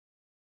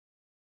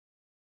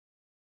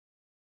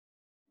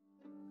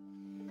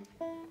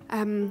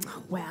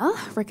Well,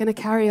 we're going to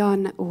carry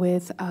on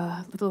with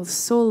a little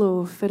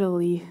solo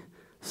fiddly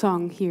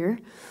song here.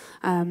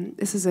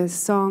 This is a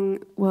song,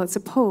 well, it's a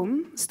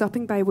poem,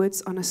 Stopping by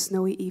Woods on a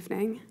Snowy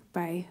Evening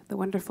by the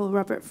wonderful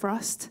Robert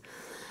Frost,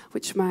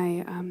 which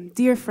my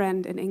dear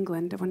friend in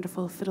England, a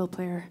wonderful fiddle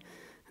player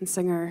and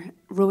singer,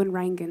 Rowan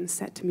Rangan,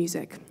 set to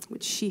music,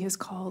 which she has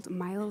called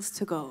Miles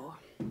to Go.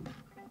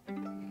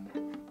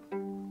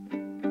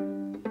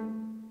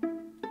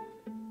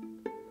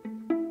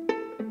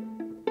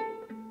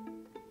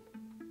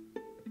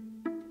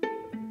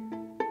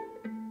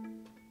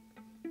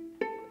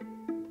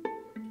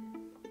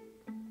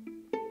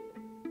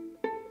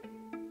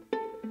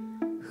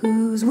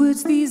 Whose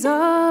woods these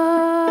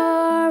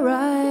are,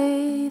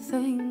 I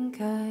think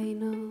I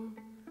know.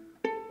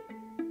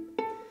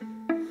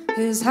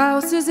 His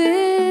house is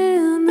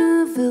in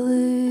the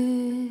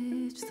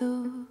village,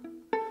 though,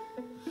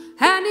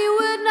 and he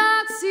would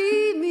not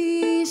see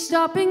me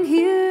stopping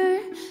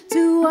here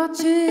to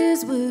watch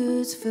his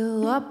woods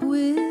fill up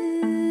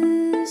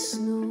with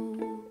snow.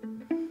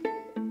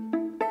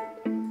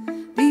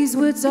 These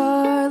woods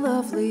are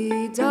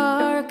lovely,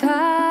 dark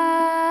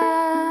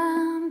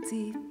and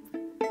deep,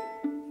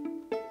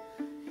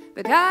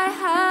 but I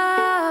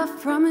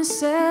have promises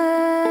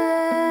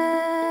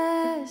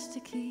to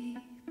keep.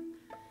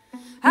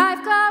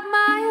 I've got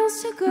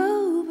miles to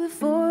go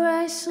before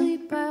I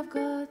sleep. I've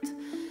got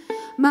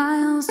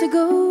miles to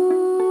go.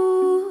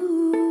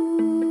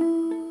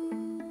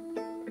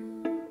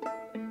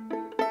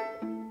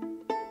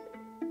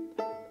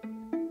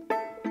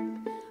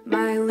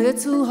 My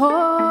little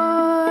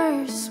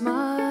horse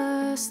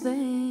must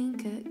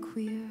think it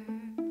queer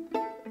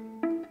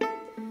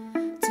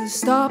to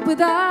stop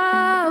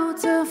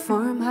without a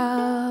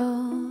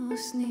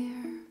farmhouse near,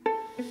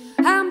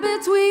 and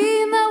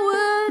between the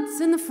woods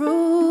and the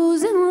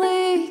frozen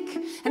lake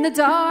and the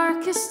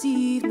darkest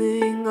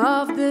evening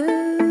of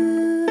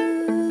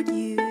the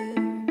year.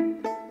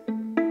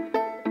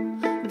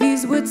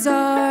 These woods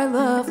are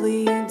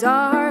lovely,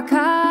 dark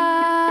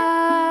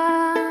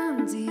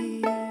and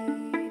deep,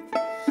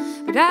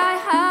 but I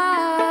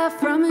have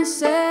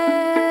promises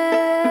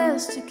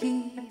to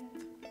keep.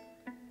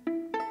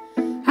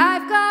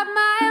 I've got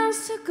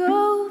miles to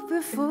go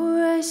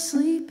before I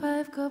sleep.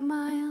 I've got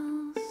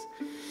miles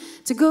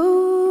to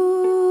go.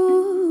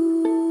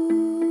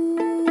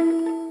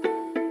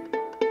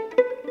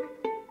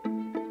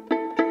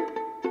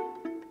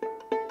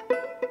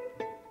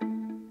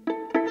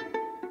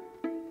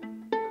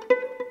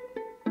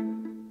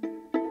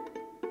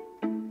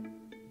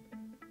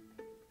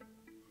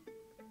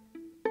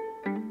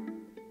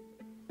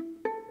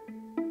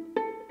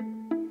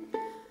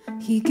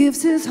 He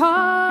gives his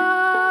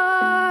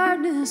heart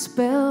and his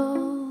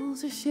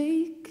bells a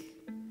shake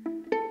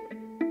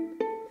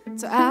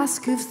to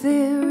ask if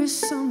there is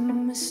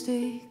some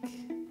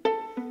mistake,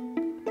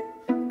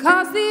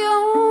 'cause the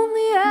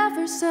only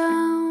ever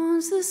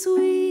sounds the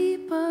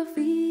sweep of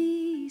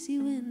easy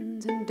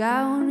wind and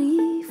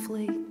downy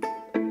flake.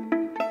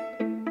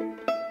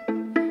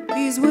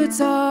 These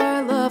woods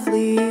are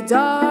lovely,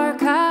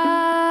 dark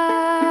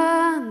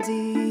and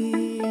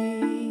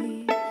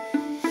deep,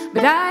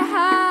 but I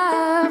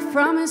have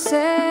promises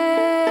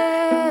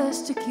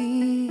to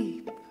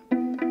keep.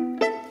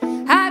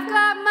 I've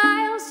got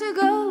miles to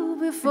go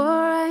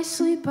before I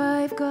sleep.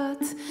 I've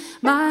got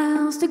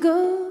miles to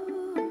go.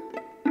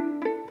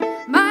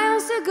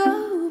 Miles to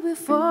go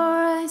before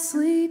I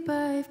sleep.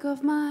 I've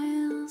got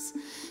miles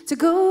to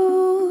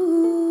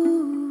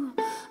go.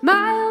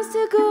 Miles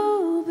to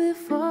go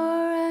before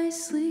I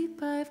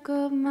sleep. I've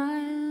got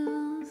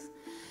miles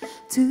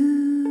to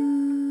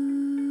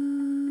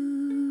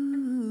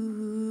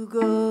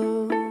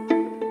go.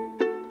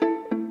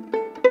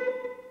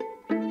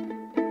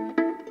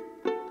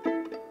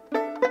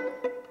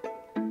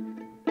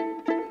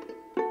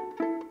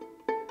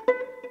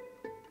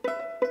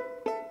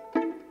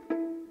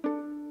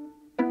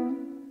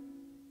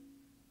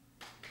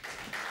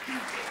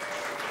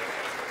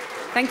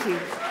 Thank you.